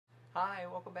Hi,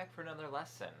 welcome back for another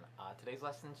lesson. Today's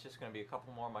lesson is just going to be a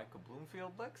couple more Michael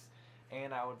Bloomfield licks,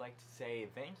 and I would like to say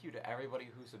thank you to everybody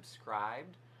who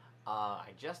subscribed.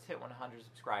 I just hit 100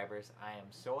 subscribers. I am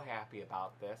so happy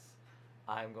about this.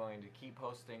 I'm going to keep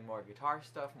posting more guitar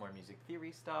stuff, more music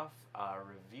theory stuff,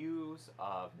 reviews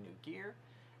of new gear,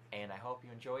 and I hope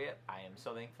you enjoy it. I am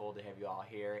so thankful to have you all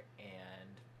here, and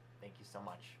thank you so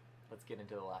much. Let's get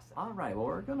into the lesson. Alright, well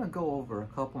we're going to go over a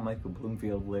couple Michael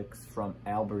Bloomfield licks from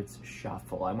Albert's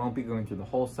Shuffle. I won't be going through the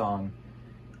whole song.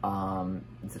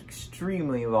 It's an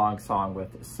extremely long song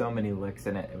with so many licks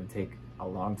in it. It would take a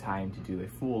long time to do a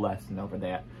full lesson over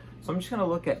that. So I'm just going to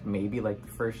look at maybe like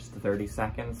the first 30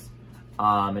 seconds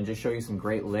and just show you some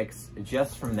great licks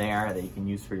just from there that you can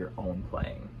use for your own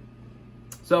playing.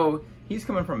 So he's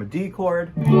coming from a D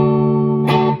chord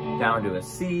down to a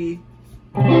C,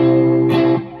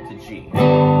 to G.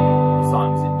 The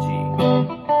song's in G.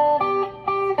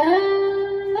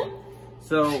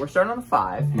 So we're starting on the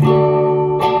 5.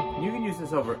 You can use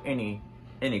this over any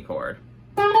chord.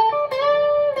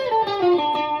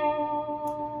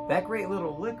 That great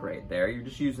little lick right there, you're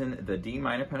just using the D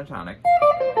minor pentatonic.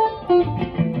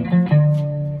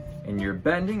 And you're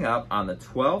bending up on the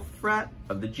 12th fret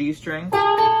of the G string.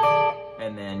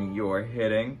 And then you're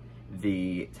hitting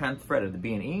the 10th fret of the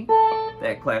B and E,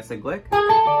 that classic lick.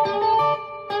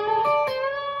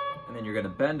 And then you're going to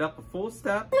bend up a full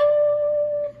step,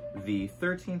 the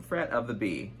 13th fret of the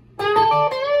B.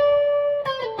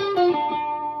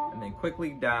 And then quickly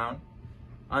down,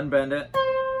 unbend it,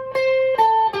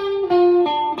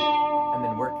 and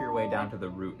then work your way down to the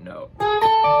root note.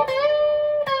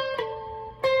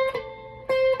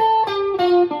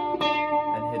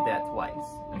 And hit that twice.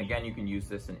 And again, you can use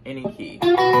this in any key.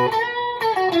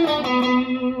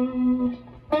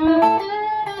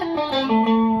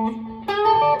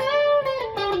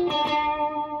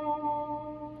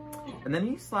 And then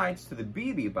he slides to the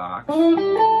BB box.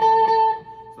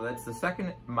 So that's the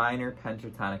second minor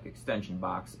pentatonic extension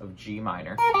box of G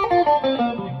minor.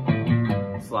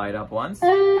 Slide up once.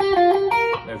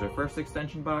 There's our first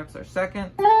extension box. Our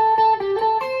second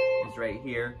is right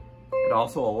here. It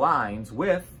also aligns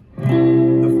with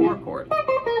the 4 chord.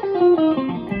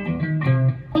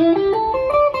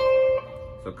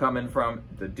 So coming from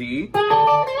the D,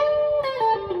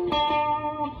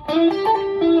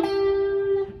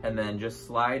 and then just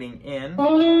sliding in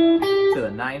to the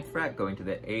 9th fret, going to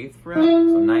the 8th fret,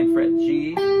 so 9th fret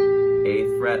G,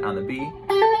 8th fret on the B.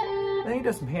 Then he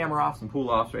does some hammer-offs and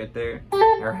pull-offs right there,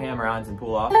 or hammer-ons and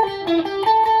pull-offs.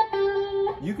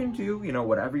 You can do,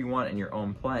 whatever you want in your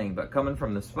own playing, but coming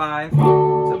from this 5 to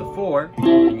the 4,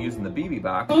 and using the BB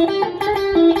box,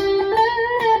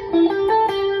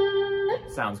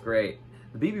 sounds great.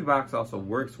 The BB box also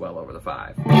works well over the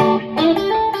 5.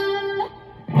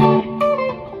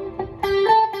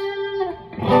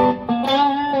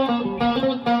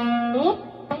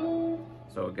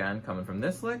 So again, coming from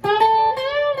this lick,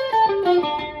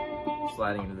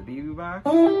 sliding into the BB box,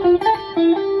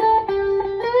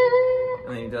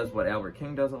 and then he does what Albert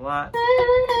King does a lot.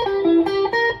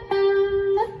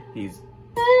 He's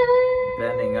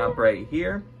bending up right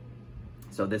here.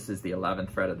 So this is the 11th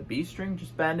fret of the B string.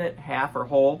 Just bend it, half or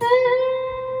whole.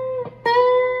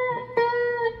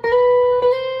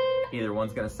 Either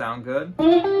one's gonna sound good.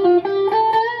 And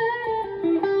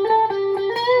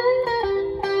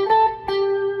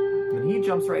then he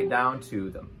jumps right down to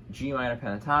the G minor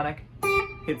pentatonic,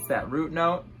 hits that root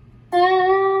note,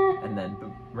 and then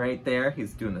right there,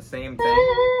 he's doing the same thing.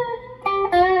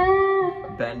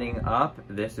 Bending up,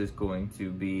 this is going to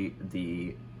be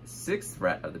the 6th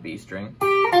fret of the B string.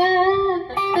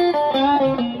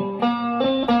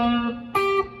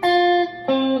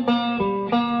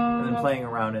 And then playing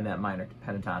around in that minor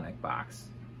pentatonic box,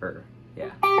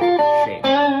 shape.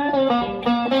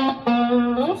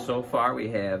 So far we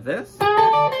have this,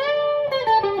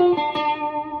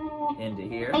 into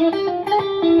here.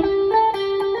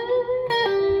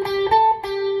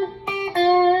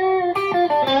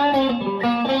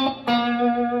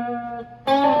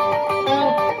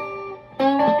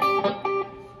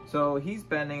 So he's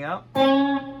bending up,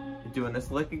 doing this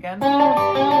lick again,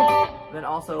 then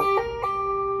also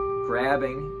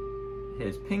grabbing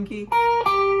his pinky,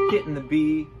 hitting the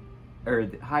B, or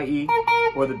the high E,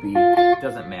 or the B,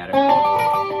 doesn't matter.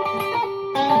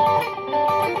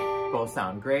 Both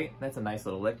sound great. That's a nice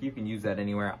little lick. You can use that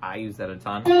anywhere. I use that a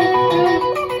ton.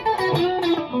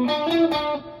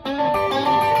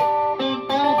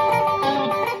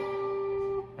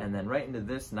 And then right into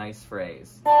this nice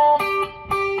phrase.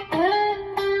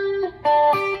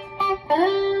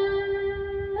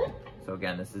 So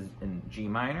again, this is in G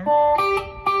minor.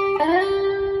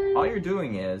 all you're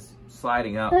doing is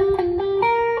sliding up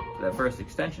to that first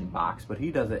extension box, but he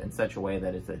does it in such a way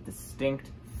that it's a distinct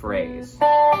phrase. So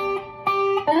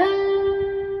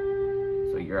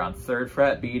you're on 3rd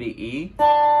fret, B to E.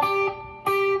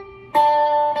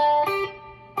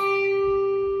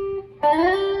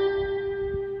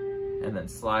 And then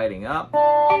sliding up,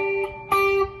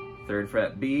 3rd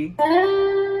fret B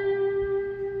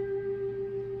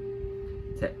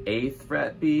to 8th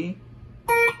fret B,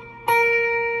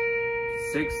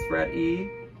 6th fret E,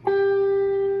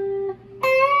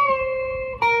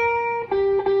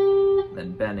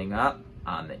 then bending up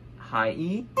on the high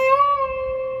E,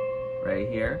 right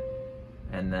here,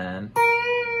 and then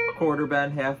quarter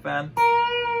bend, half bend,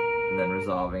 and then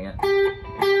resolving it.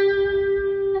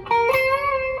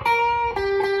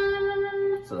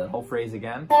 So that whole phrase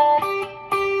again.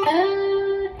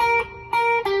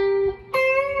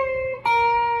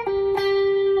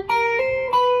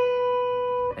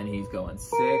 And he's going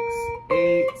 6,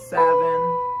 8, 7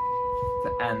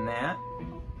 to end that.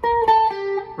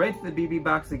 Right to the BB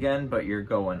box again, but you're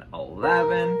going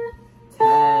 11,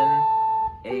 10,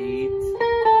 8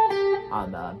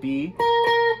 on the B.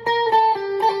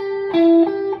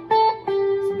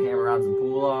 Some hammer-ons and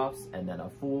pull-offs, and then a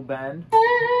full bend.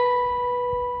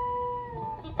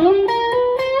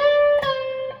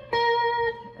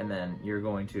 And then you're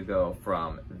going to go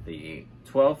from the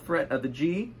 12th fret of the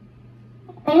G,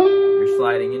 you're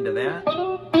sliding into that,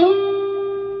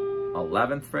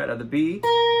 11th fret of the B,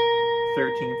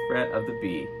 13th fret of the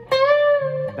B.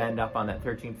 Bend up on that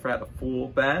 13th fret, a full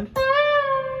bend,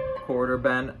 quarter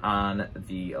bend on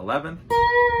the 11th,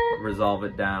 resolve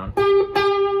it down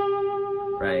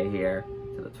right here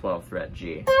to the 12th fret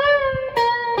G.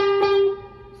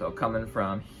 So coming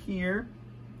from here,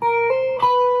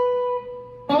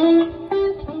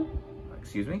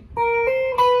 excuse me,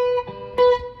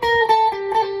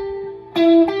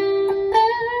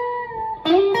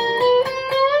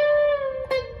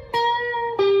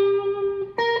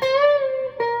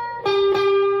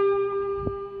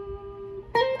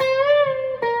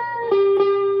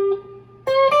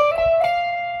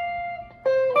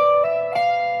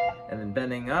 and then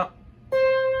bending up,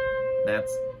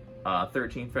 that's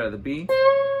 13th fret of the B,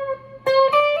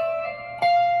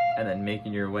 and then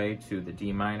making your way to the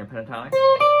D minor pentatonic,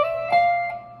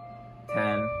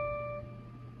 10,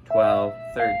 12,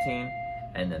 13,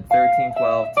 and then 13,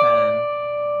 12, 10,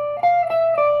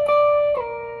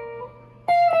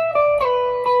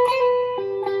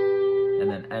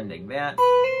 and then ending that,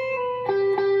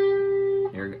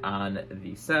 you're on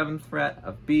the 7th fret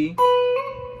of B,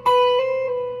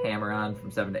 hammer on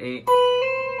from 7 to 8,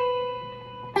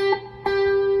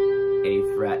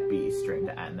 8th fret B string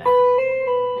to end that.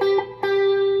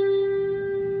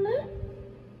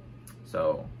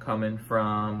 So coming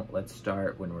from, let's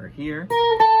start when we're here.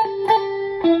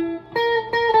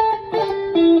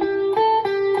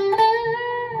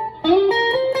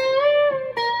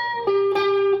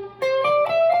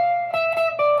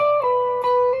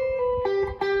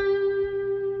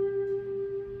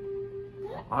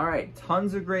 All right,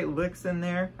 tons of great licks in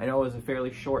there. I know it was a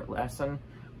fairly short lesson,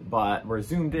 but we're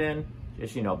zoomed in.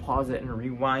 Just, you know, pause it and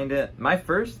rewind it. My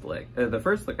first lick, the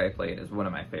first lick I played is one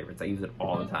of my favorites. I use it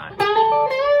all the time.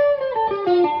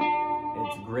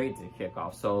 It's great to kick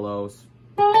off solos.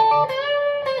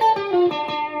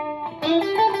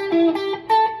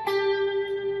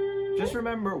 Just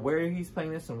remember where he's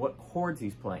playing this and what chords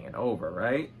he's playing it over,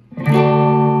 right?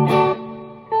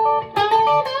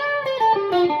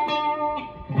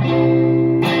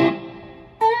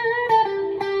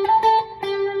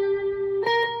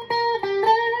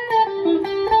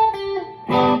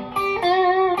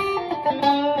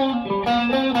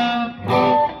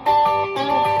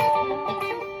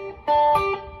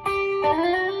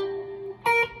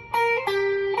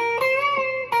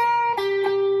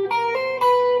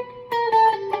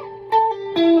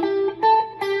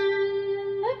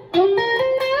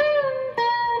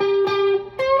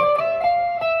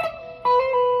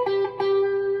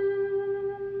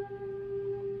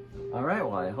 Alright,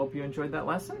 well, I hope you enjoyed that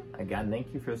lesson. Again,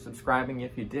 thank you for subscribing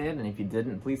if you did, and if you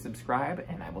didn't, please subscribe,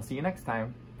 and I will see you next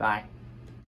time. Bye.